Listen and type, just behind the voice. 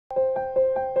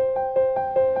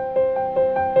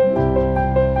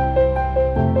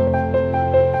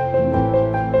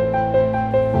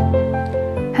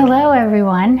Hello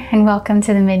everyone, and welcome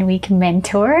to the Midweek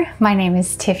Mentor. My name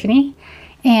is Tiffany,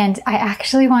 and I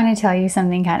actually want to tell you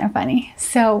something kind of funny.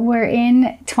 So we're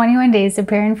in 21 days of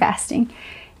prayer and fasting,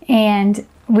 and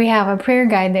we have a prayer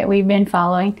guide that we've been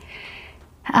following.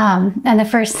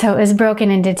 So it was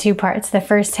broken into two parts, the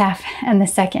first half and the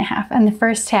second half. And the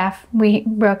first half, we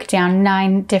broke down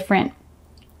 9 different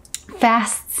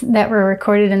fasts that were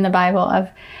recorded in the Bible of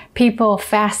people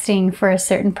fasting for a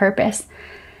certain purpose.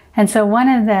 And so one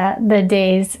of the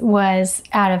days was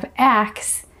out of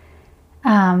Acts,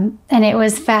 and it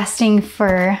was fasting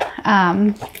for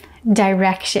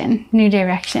direction, new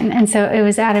direction. And so it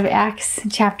was out of Acts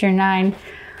chapter 9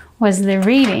 was the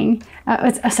reading.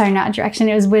 Not direction,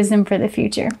 it was wisdom for the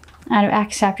future out of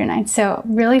Acts chapter 9. So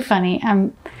really funny.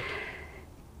 I'm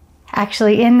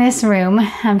actually in this room.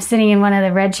 I'm sitting in one of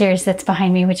the red chairs that's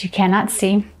behind me, which you cannot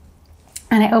see.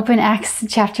 And I open Acts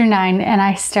chapter 9 and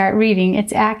I start reading.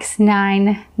 It's Acts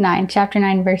 9:9, chapter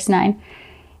 9, verse 9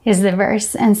 is the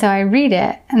verse. And so I read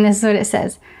it, and this is what it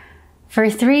says. For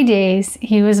 3 days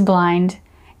he was blind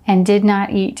and did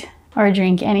not eat or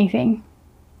drink anything.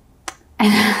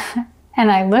 And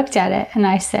I looked at it and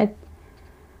I said,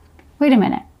 wait a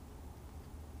minute.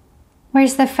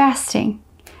 Where's the fasting?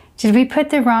 Did we put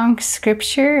the wrong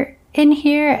scripture in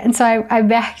here? And so I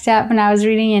backed up and I was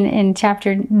reading in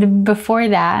chapter before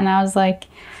that, and I was like,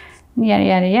 yada,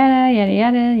 yada, yada, yada,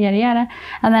 yada, yada, yada.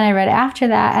 And then I read after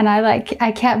that, and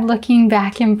I kept looking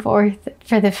back and forth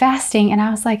for the fasting, and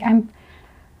I was like,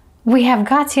 we had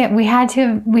to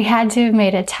have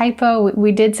made a typo.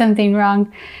 We did something wrong.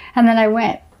 And then I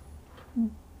went,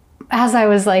 as I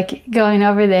was like going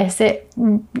over this, it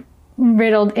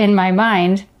replayed in my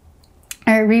mind,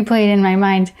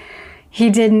 he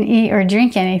didn't eat or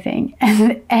drink anything.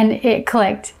 And it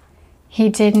clicked. He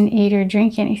didn't eat or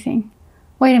drink anything.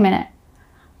 Wait a minute.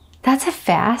 That's a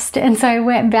fast. And so I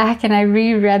went back and I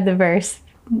reread the verse,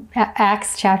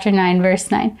 Acts chapter 9,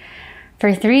 verse 9.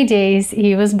 For 3 days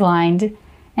he was blind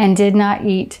and did not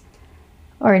eat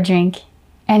or drink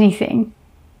anything.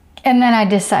 And then I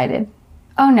decided,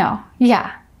 oh no,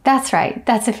 yeah, that's right.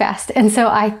 That's a fast. And so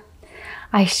I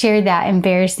shared that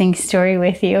embarrassing story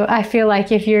with you. I feel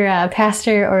like if you're a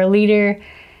pastor or a leader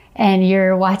and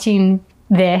you're watching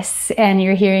this and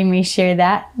you're hearing me share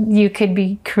that, you could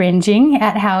be cringing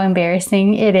at how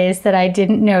embarrassing it is that I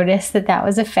didn't notice that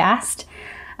was a fast.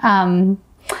 But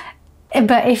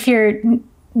if you're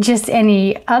just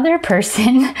any other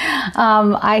person,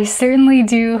 I certainly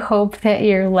do hope that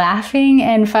you're laughing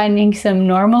and finding some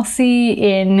normalcy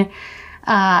in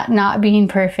not being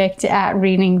perfect at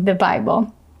reading the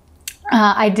Bible.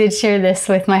 I did share this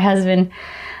with my husband,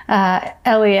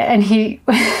 Elliot, and he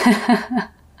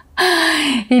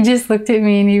he just looked at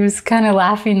me and he was kind of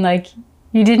laughing like,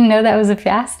 you didn't know that was a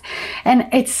fast? And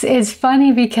it's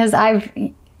funny because I've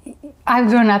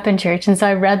grown up in church, and so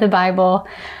I read the Bible.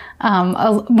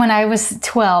 When I was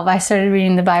 12, I started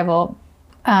reading the Bible.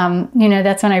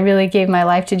 That's when I really gave my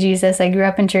life to Jesus. I grew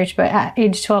up in church, but at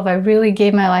age 12, I really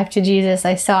gave my life to Jesus.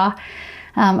 I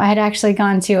had actually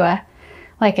gone to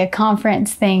a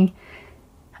conference thing,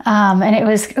 and it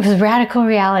was Radical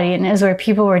Reality, and it was where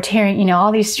people were tearing,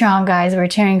 all these strong guys were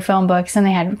tearing phone books, and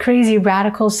they had crazy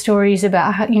radical stories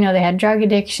about how, they had drug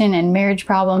addiction and marriage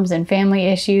problems and family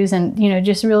issues, and,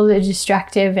 just really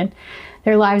destructive, and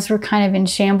their lives were kind of in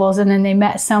shambles. And then they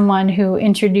met someone who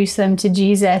introduced them to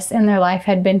Jesus, and their life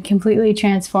had been completely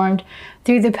transformed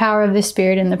through the power of the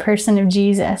Spirit and the person of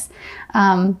Jesus.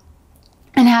 And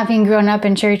having grown up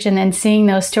in church and then seeing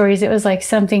those stories, it was like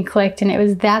something clicked,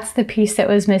 and that's the piece that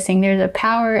was missing. There's a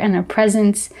power and a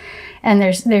presence, and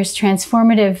there's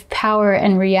transformative power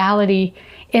and reality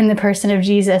in the person of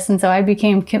Jesus. And so I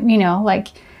became,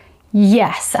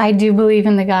 yes, I do believe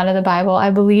in the God of the Bible. I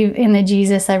believe in the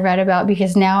Jesus I read about,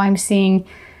 because now I'm seeing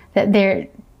that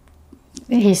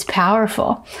he's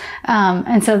powerful.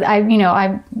 And so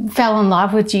I fell in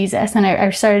love with Jesus, and I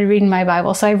started reading my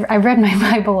Bible. So I read my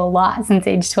Bible a lot since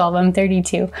age 12. I'm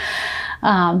 32.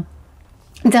 Done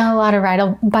a lot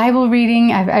of Bible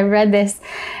reading. I read this.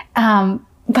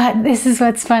 But this is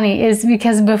what's funny, is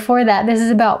because before that, this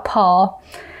is about Paul,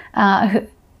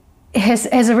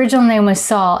 his original name was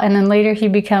Saul, and then later he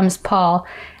becomes Paul.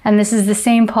 And this is the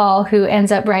same Paul who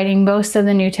ends up writing most of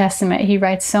the New Testament. He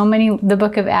writes the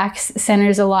book of Acts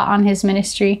centers a lot on his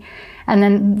ministry. And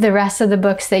then the rest of the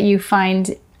books that you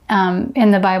find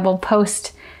in the Bible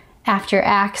after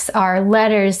Acts are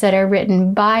letters that are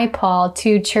written by Paul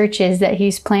to churches that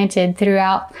he's planted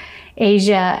throughout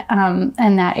Asia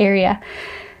and that area.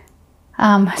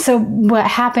 So what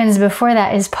happens before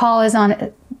that is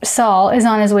Saul is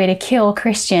on his way to kill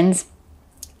Christians,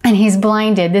 and he's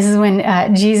blinded. This is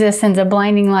when Jesus sends a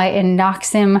blinding light and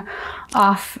knocks him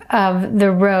off of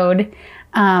the road.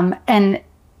 And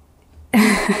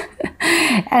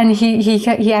and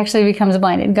he actually becomes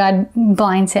blinded. God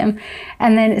blinds him.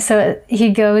 And then so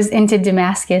he goes into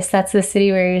Damascus. That's the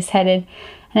city where he was headed.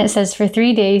 And it says, for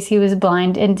 3 days he was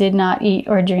blind and did not eat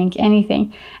or drink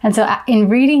anything. And so in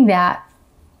reading that,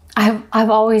 I've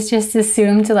always just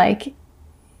assumed like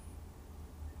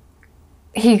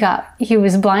he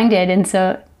was blinded, and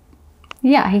so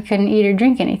yeah, he couldn't eat or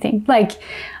drink anything.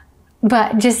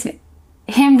 But just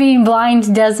him being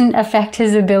blind doesn't affect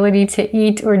his ability to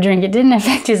eat or drink. It didn't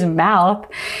affect his mouth.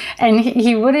 And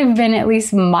he would have been at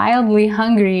least mildly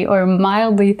hungry or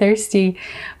mildly thirsty.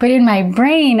 But in my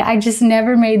brain, I just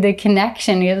never made the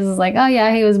connection. It was like, oh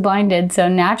yeah, he was blinded. So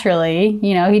naturally,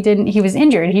 he was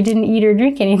injured. He didn't eat or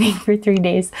drink anything for 3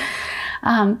 days.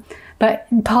 But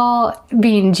Paul,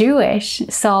 being Jewish,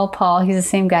 Paul, he's the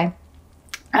same guy,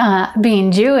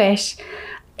 being Jewish,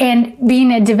 and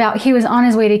being a devout, he was on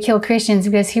his way to kill Christians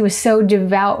because he was so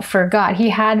devout for God. He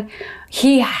had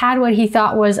what he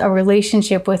thought was a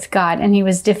relationship with God, and he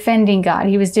was defending God.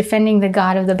 He was defending the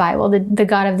God of the Bible, the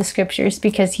God of the scriptures,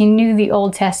 because he knew the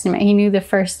Old Testament. He knew the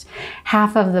first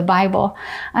half of the Bible.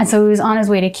 And so he was on his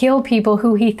way to kill people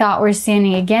who he thought were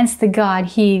standing against the God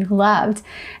he loved.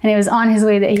 And it was on his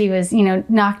way that he was,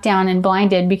 knocked down and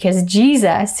blinded, because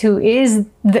Jesus, who is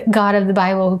the God of the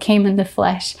Bible, who came in the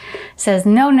flesh, says,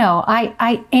 no,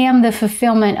 I am the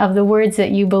fulfillment of the words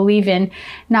that you believe in,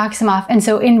 knocks him off. And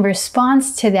so in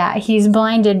response to that, he's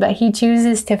blinded, but he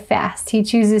chooses to fast. He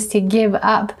chooses to give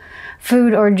up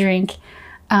food or drink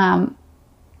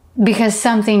because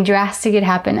something drastic had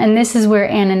happened. And this is where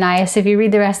Ananias, if you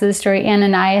read the rest of the story,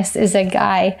 Ananias is a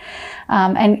guy,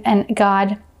 and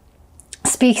God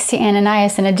speaks to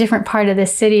Ananias in a different part of the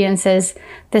city and says,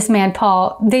 this man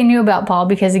Paul, they knew about Paul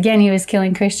because, again, he was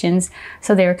killing Christians.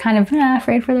 So they were kind of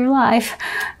afraid for their life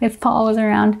if Paul was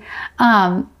around.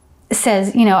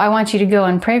 Says, I want you to go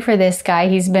and pray for this guy.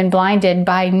 He's been blinded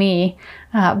by me,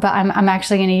 but I'm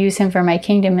actually going to use him for my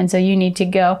kingdom. And so you need to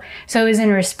go. So it was in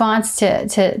response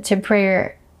to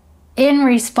prayer. In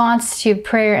response to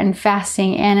prayer and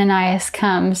fasting, Ananias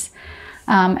comes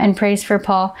and prays for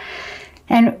Paul.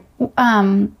 And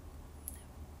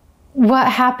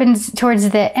what happens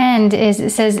towards the end is, it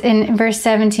says in verse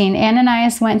 17,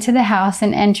 Ananias went to the house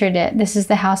and entered it. This is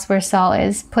the house where Saul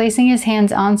is. Placing his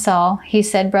hands on Saul, he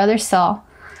said, Brother Saul,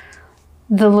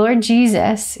 the Lord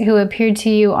Jesus, who appeared to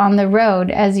you on the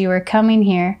road as you were coming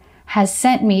here, has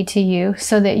sent me to you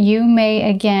so that you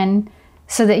may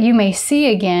see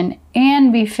again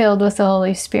and be filled with the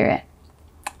Holy Spirit.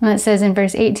 And it says in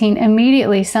verse 18,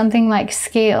 immediately something like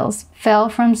scales fell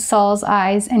from Saul's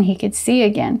eyes and he could see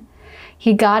again.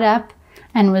 He got up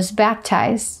and was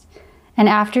baptized, and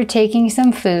after taking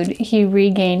some food, he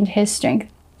regained his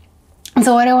strength. And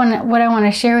so what I want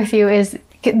to share with you is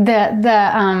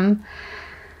the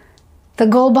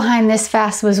goal behind this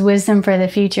fast was wisdom for the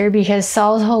future, because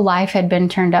Saul's whole life had been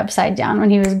turned upside down.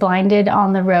 When he was blinded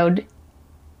on the road,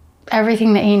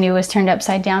 everything that he knew was turned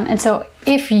upside down. And so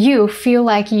if you feel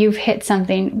like you've hit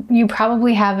something, you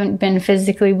probably haven't been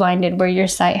physically blinded where your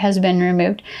sight has been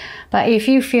removed. But if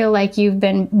you feel like you've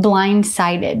been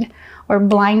blindsided or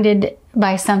blinded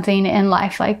by something in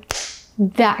life, like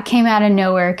that came out of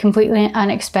nowhere, completely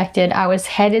unexpected. I was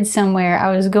headed somewhere,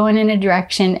 I was going in a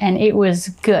direction, and it was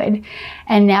good.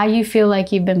 And now you feel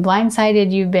like you've been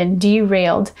blindsided, you've been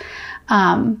derailed.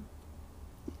 I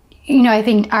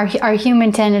think our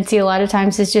human tendency a lot of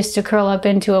times is just to curl up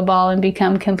into a ball and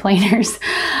become complainers,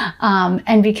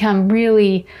 and become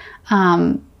really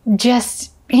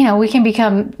we can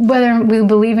become, whether we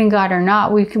believe in God or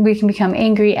not, we can become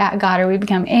angry at God, or we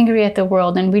become angry at the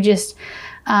world, and we just,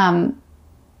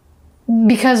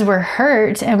 because we're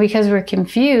hurt and because we're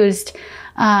confused,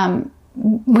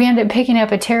 we end up picking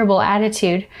up a terrible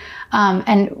attitude,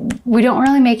 and we don't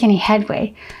really make any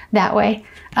headway that way.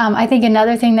 I think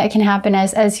another thing that can happen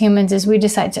as humans is we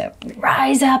decide to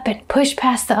rise up and push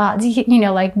past the odds,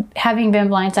 like having been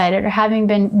blindsided or having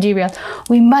been derailed.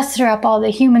 We muster up all the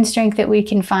human strength that we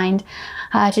can find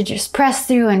to just press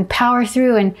through and power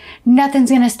through, and nothing's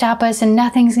going to stop us and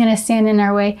nothing's going to stand in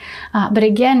our way. But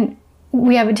again,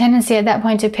 we have a tendency at that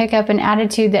point to pick up an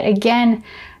attitude that again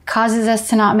causes us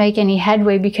to not make any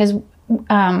headway, because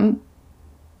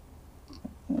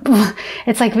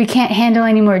it's like we can't handle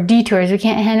any more detours, we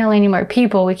can't handle any more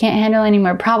people, we can't handle any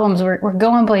more problems, we're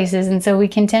going places, and so we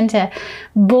can tend to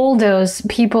bulldoze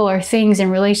people or things and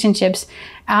relationships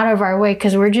out of our way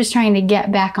because we're just trying to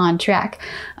get back on track.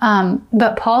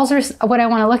 But what I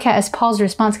want to look at is Paul's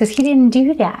response, because he didn't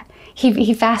do that.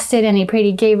 He fasted and he prayed.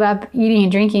 He gave up eating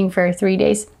and drinking for 3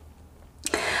 days.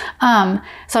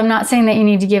 So I'm not saying that you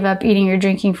need to give up eating or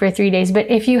drinking for 3 days, but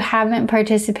if you haven't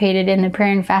participated in the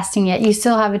prayer and fasting yet, you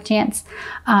still have a chance.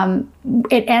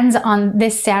 It ends on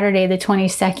this Saturday, the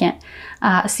 22nd.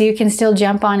 So you can still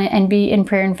jump on it and be in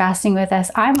prayer and fasting with us.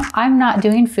 I'm not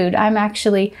doing food. I'm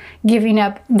actually giving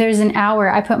up. There's an hour.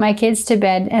 I put my kids to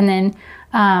bed, and then,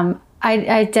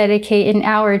 I dedicate an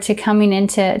hour to coming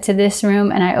into this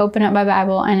room, and I open up my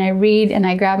Bible and I read and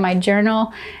I grab my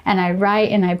journal and I write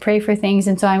and I pray for things.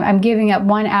 And so I'm giving up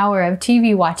 1 hour of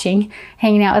TV watching,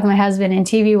 hanging out with my husband and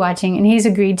TV watching, and he's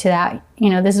agreed to that.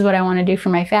 This is what I want to do for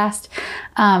my fast.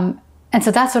 And so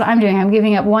that's what I'm doing. I'm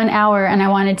giving up 1 hour, and I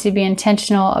wanted to be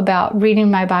intentional about reading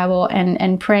my Bible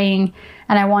and praying.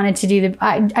 And I wanted to do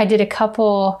I did a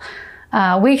couple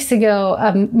weeks ago,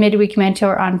 a midweek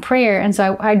mentor on prayer. And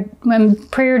so I'm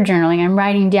prayer journaling. I'm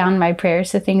writing down my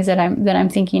prayers, the things that I'm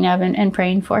thinking of and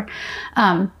praying for.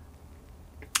 And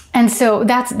so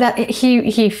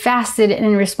he fasted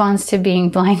in response to being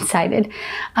blindsided.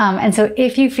 And so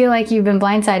if you feel like you've been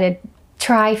blindsided,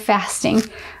 try fasting.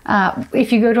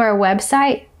 If you go to our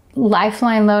website,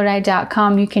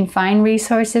 lifelinelodi.com, you can find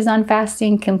resources on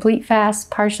fasting: complete fast,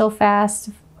 partial fast,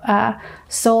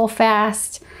 soul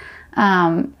fast,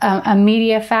 a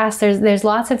media fast. There's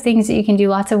lots of things that you can do,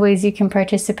 lots of ways you can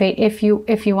participate if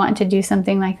you want to do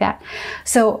something like that.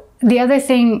 So the other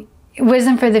thing,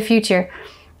 wisdom for the future.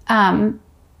 After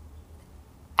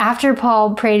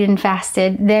Paul prayed and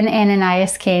fasted, then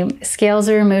Ananias came. Scales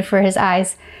were removed for his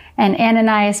eyes, and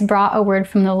Ananias brought a word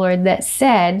from the Lord that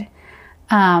said,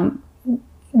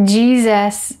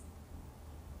 Jesus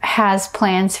has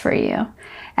plans for you.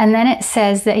 And then it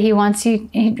says that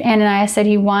Ananias said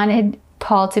he wanted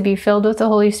Paul to be filled with the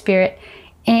Holy Spirit,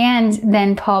 and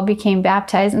then Paul became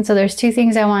baptized. And so there's two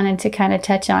things I wanted to kind of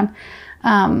touch on.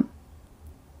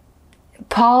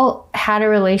 Paul had a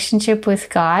relationship with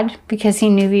God because he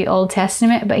knew the Old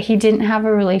Testament, but he didn't have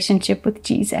a relationship with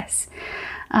Jesus.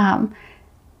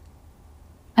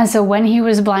 And so when he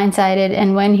was blindsided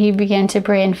and when he began to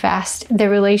pray and fast, the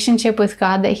relationship with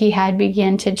God that he had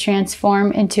began to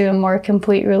transform into a more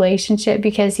complete relationship,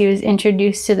 because he was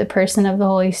introduced to the person of the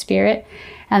Holy Spirit,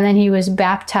 and then he was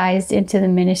baptized into the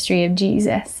ministry of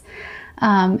Jesus.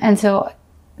 And so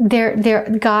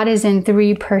God is in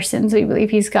three persons. We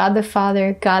believe he's God the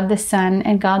Father, God the Son,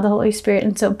 and God the Holy Spirit.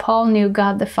 And so Paul knew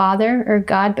God the Father, or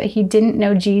God, but he didn't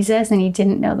know Jesus, and he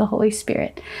didn't know the Holy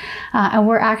Spirit. And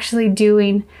we're actually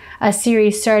doing a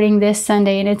series starting this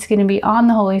Sunday, and it's going to be on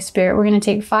the Holy Spirit. We're going to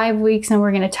take 5 weeks, and we're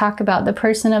going to talk about the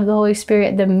person of the Holy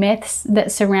Spirit, the myths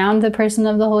that surround the person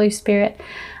of the Holy Spirit,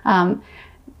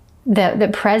 the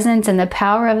presence and the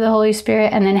power of the Holy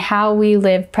Spirit, and then how we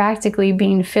live practically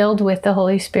being filled with the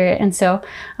Holy Spirit. And so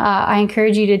I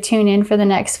encourage you to tune in for the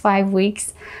next 5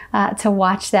 weeks to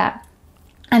watch that.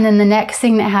 And then the next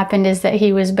thing that happened is that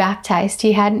he was baptized.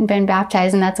 He hadn't been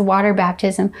baptized, and that's water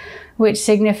baptism, which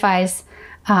signifies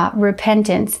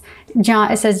repentance.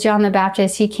 It says John the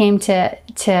Baptist, he came to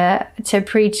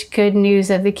preach good news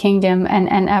of the kingdom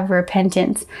and of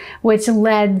repentance, which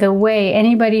led the way.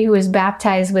 Anybody who was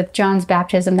baptized with John's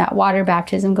baptism, that water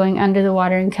baptism, going under the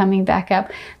water and coming back up,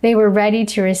 they were ready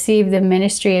to receive the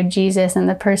ministry of Jesus and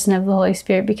the person of the Holy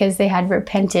Spirit because they had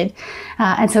repented.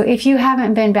 And so if you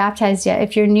haven't been baptized yet,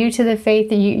 if you're new to the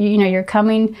faith, you're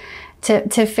coming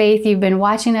to faith, you've been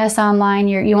watching us online,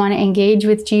 you want to engage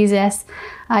with Jesus,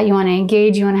 you want to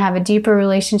have a deeper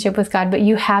relationship with God, but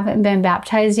you haven't been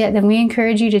baptized yet, then we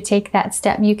encourage you to take that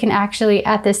step. You can actually,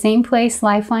 at the same place,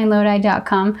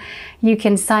 lifelinelodi.com, you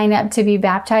can sign up to be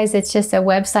baptized. It's just a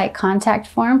website contact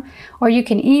form, or you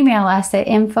can email us at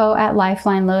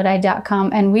info@lifelinelodi.com,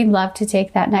 and we'd love to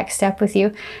take that next step with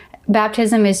you.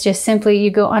 Baptism is just simply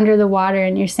you go under the water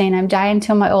and you're saying, I'm dying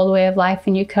to my old way of life,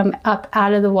 and you come up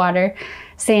out of the water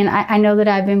saying, I know that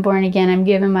I've been born again. I'm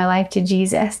giving my life to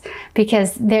Jesus,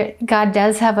 because God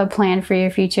does have a plan for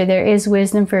your future. There is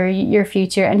wisdom for your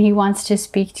future, and he wants to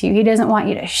speak to you. He doesn't want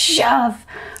you to shove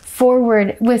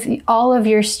forward with all of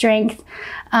your strength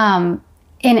in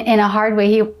a hard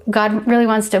way. God really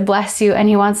wants to bless you, and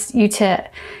he wants you to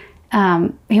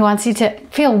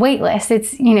feel weightless.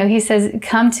 He says,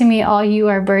 come to me, all you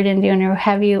are burdened and are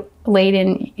heavy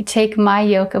laden. Take my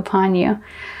yoke upon you,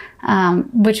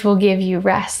 which will give you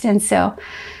rest. And so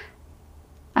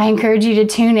I encourage you to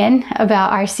tune in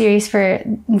about our series for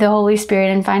the Holy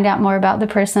Spirit and find out more about the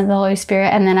person of the Holy Spirit.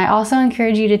 And then I also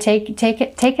encourage you to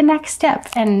take a next step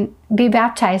and be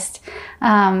baptized.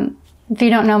 If you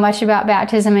don't know much about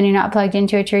baptism and you're not plugged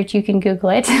into a church, you can Google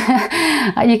it.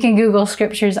 You can Google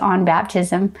scriptures on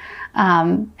baptism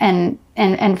and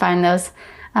find those.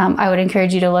 I would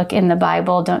encourage you to look in the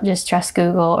Bible. Don't just trust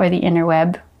Google or the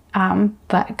interweb,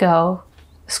 but go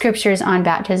scriptures on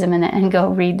baptism and go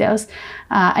read those.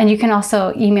 And you can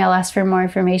also email us for more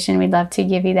information. We'd love to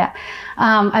give you that.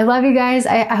 I love you guys.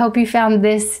 I hope you found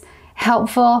this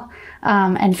helpful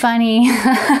and funny.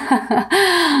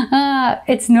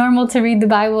 It's normal to read the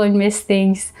Bible and miss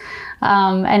things.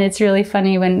 And it's really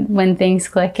funny when things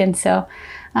click. And so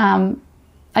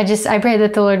I pray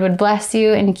that the Lord would bless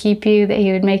you and keep you, that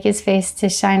he would make his face to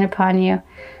shine upon you,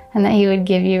 and that he would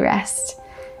give you rest.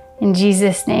 In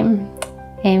Jesus' name,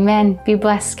 amen. Be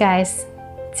blessed, guys.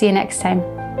 See you next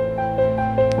time.